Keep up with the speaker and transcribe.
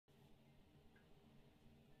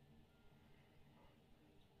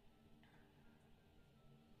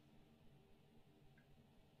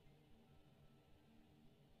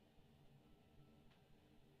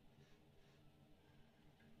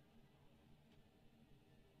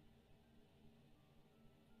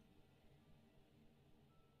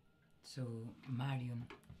So, Marion,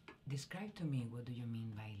 describe to me what do you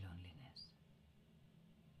mean by loneliness?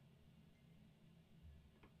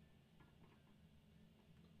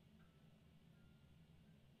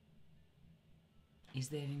 Is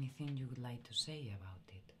there anything you would like to say about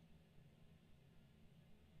it?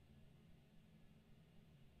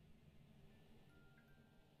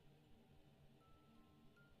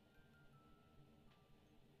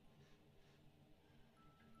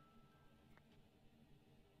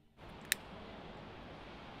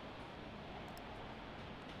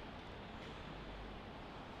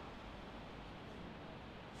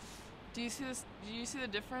 Do you see this? Do you see the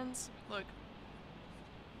difference? Look.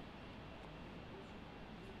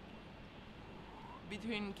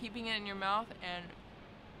 Between keeping it in your mouth and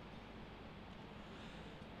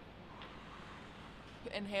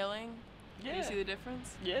inhaling? Yeah. Do you see the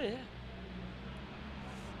difference? Yeah, yeah.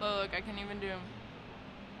 Look, I can even do.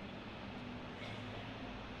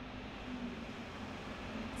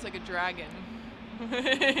 It's like a dragon.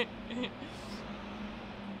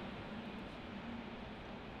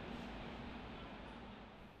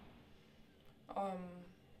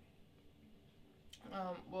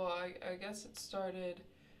 Well, I guess it started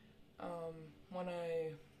when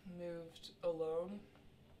I moved alone.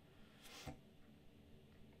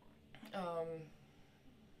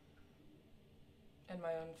 In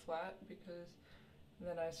my own flat, because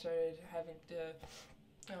then I started having to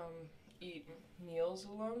eat meals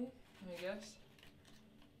alone, I guess.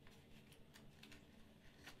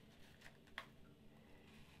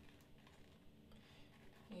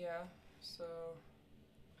 Yeah, so.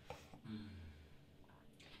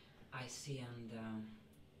 I see, and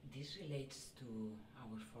this relates to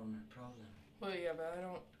our former problem. Well, yeah, but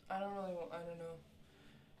I don't really, I don't know.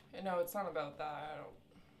 No, it's not about that.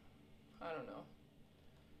 I don't know.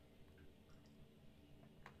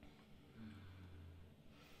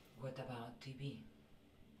 What about TV?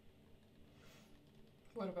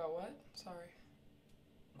 What about what? Sorry.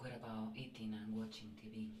 What about eating and watching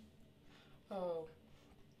TV? Oh.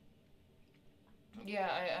 Yeah,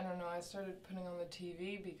 I don't know. I started putting on the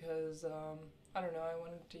TV because, I don't know, I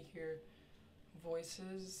wanted to hear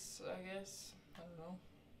voices, I guess. I don't know.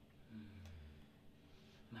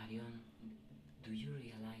 Marion, do you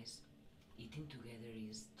realize eating together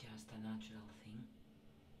is just a natural thing?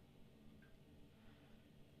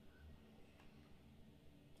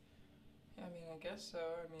 I mean, I guess so.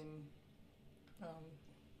 I mean,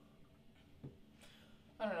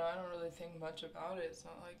 I don't know. I don't really think much about it. It's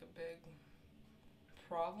not like a big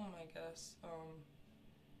problem, I guess.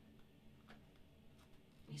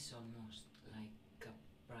 It's almost like a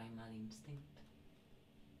primal instinct.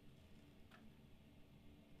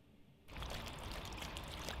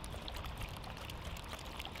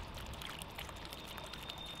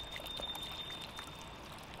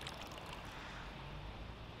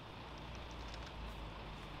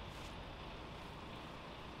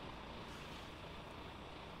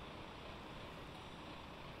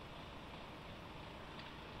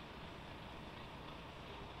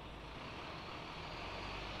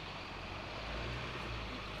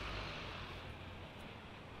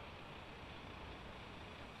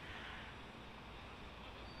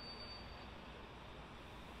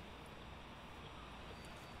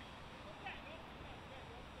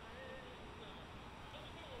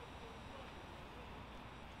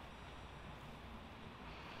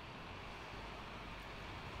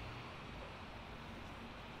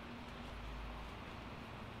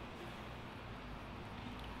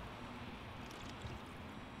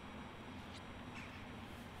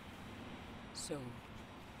 So,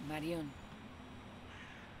 Marion,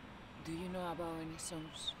 do you know about any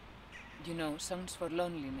songs? You know, songs for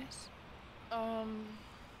loneliness?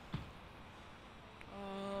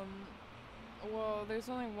 Well, there's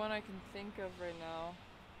only one I can think of right now.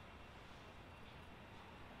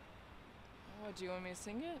 Oh, do you want me to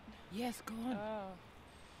sing it? Yes, go on.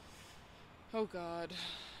 Oh God.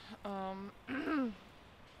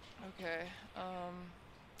 Okay.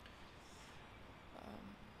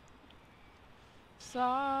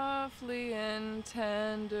 Softly and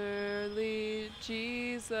tenderly,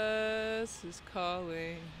 Jesus is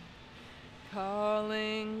calling,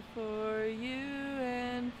 calling for you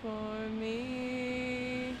and for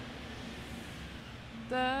me.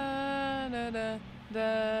 Da da da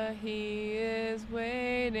da, he is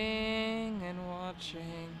waiting and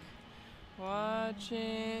watching,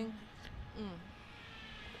 watching.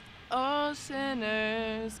 Oh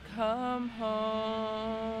sinners, come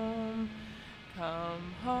home.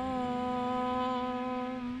 Come home,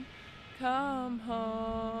 come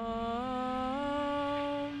home,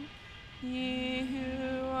 ye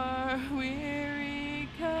who are weary,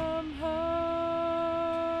 come home.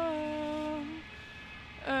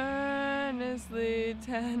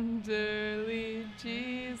 tenderly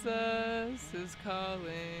Jesus is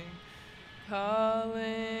calling,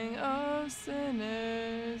 calling, oh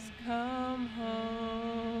sinners, come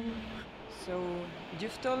home. So,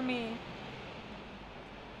 you've told me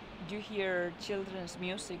you hear children's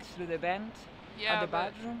music through the vent at the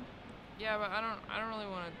bathroom? Yeah, but I don't really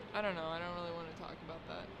want to. I don't know. I don't really want to talk about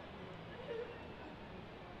that.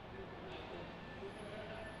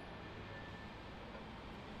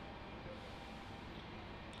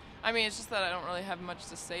 I mean, it's just that I don't really have much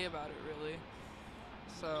to say about it, really.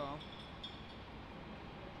 So.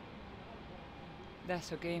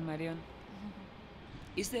 That's okay, Marion.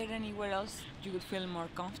 Is there anywhere else you would feel more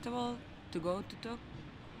comfortable to go to talk?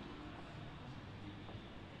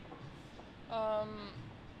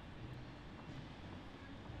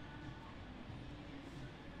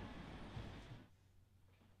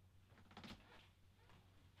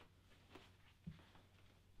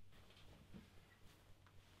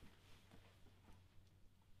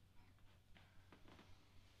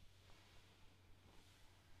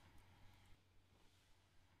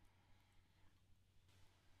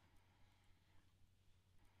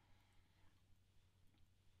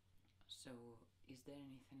 So, is there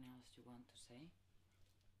anything else you want to say?